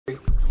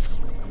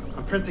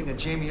printing a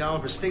Jamie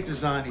Oliver steak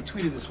design he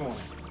tweeted this morning.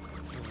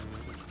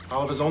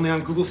 Oliver's only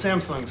on Google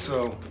Samsung,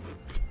 so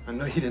I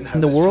know you didn't have In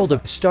the this world from-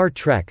 of Star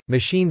Trek,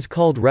 machines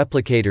called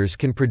replicators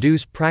can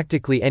produce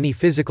practically any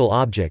physical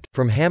object,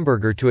 from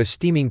hamburger to a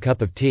steaming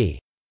cup of tea.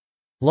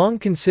 Long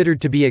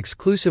considered to be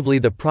exclusively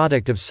the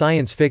product of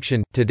science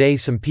fiction, today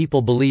some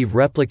people believe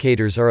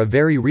replicators are a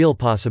very real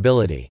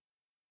possibility.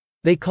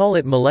 They call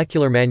it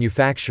molecular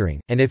manufacturing,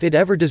 and if it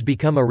ever does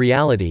become a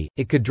reality,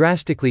 it could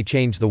drastically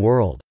change the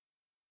world.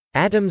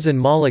 Atoms and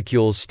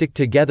molecules stick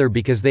together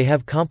because they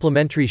have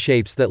complementary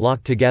shapes that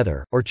lock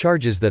together, or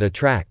charges that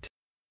attract.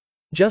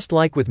 Just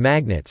like with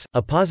magnets,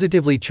 a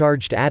positively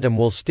charged atom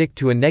will stick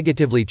to a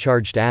negatively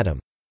charged atom.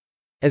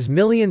 As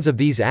millions of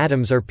these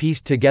atoms are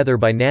pieced together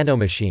by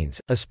nanomachines,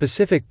 a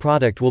specific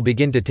product will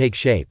begin to take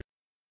shape.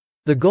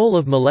 The goal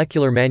of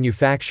molecular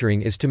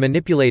manufacturing is to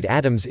manipulate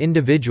atoms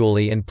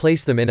individually and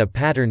place them in a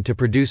pattern to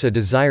produce a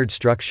desired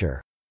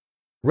structure.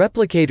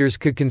 Replicators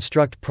could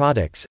construct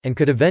products, and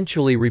could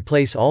eventually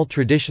replace all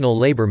traditional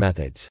labor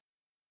methods.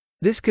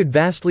 This could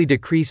vastly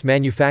decrease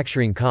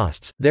manufacturing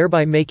costs,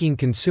 thereby making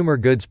consumer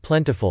goods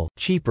plentiful,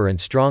 cheaper and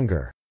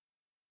stronger.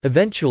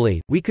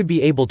 Eventually, we could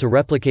be able to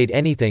replicate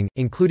anything,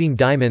 including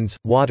diamonds,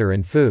 water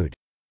and food.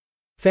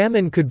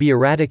 Famine could be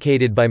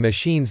eradicated by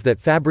machines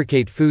that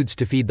fabricate foods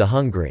to feed the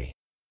hungry.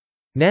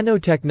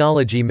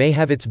 Nanotechnology may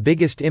have its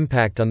biggest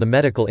impact on the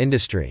medical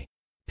industry.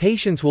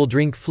 Patients will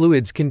drink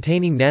fluids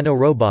containing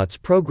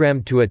nanorobots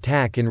programmed to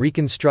attack and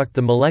reconstruct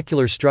the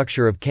molecular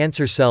structure of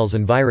cancer cells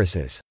and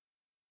viruses.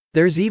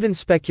 There's even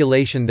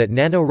speculation that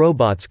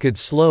nanorobots could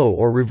slow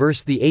or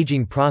reverse the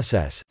aging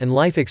process, and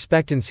life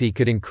expectancy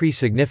could increase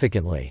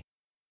significantly.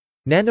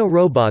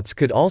 Nanorobots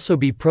could also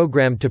be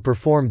programmed to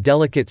perform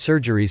delicate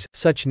surgeries.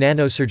 Such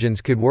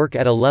nanosurgeons could work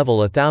at a level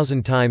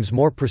 1,000 times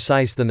more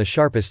precise than the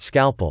sharpest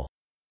scalpel.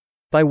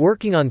 By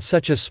working on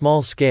such a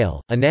small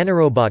scale, a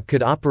nanorobot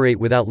could operate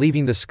without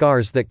leaving the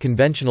scars that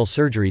conventional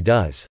surgery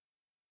does.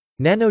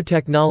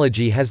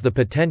 Nanotechnology has the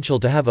potential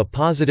to have a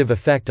positive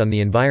effect on the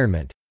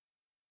environment.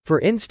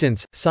 For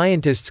instance,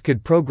 scientists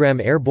could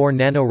program airborne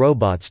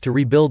nanorobots to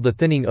rebuild the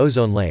thinning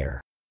ozone layer.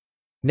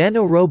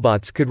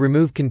 Nanorobots could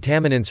remove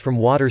contaminants from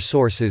water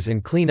sources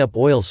and clean up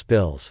oil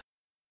spills.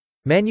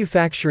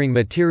 Manufacturing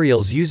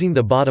materials using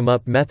the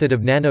bottom-up method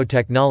of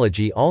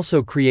nanotechnology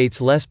also creates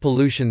less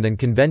pollution than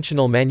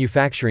conventional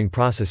manufacturing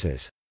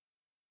processes.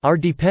 Our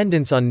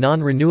dependence on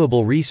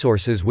non-renewable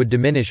resources would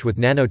diminish with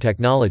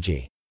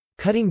nanotechnology.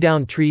 Cutting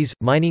down trees,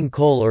 mining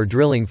coal or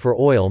drilling for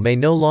oil may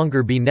no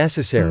longer be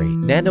necessary.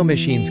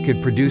 Nanomachines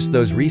could produce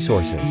those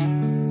resources.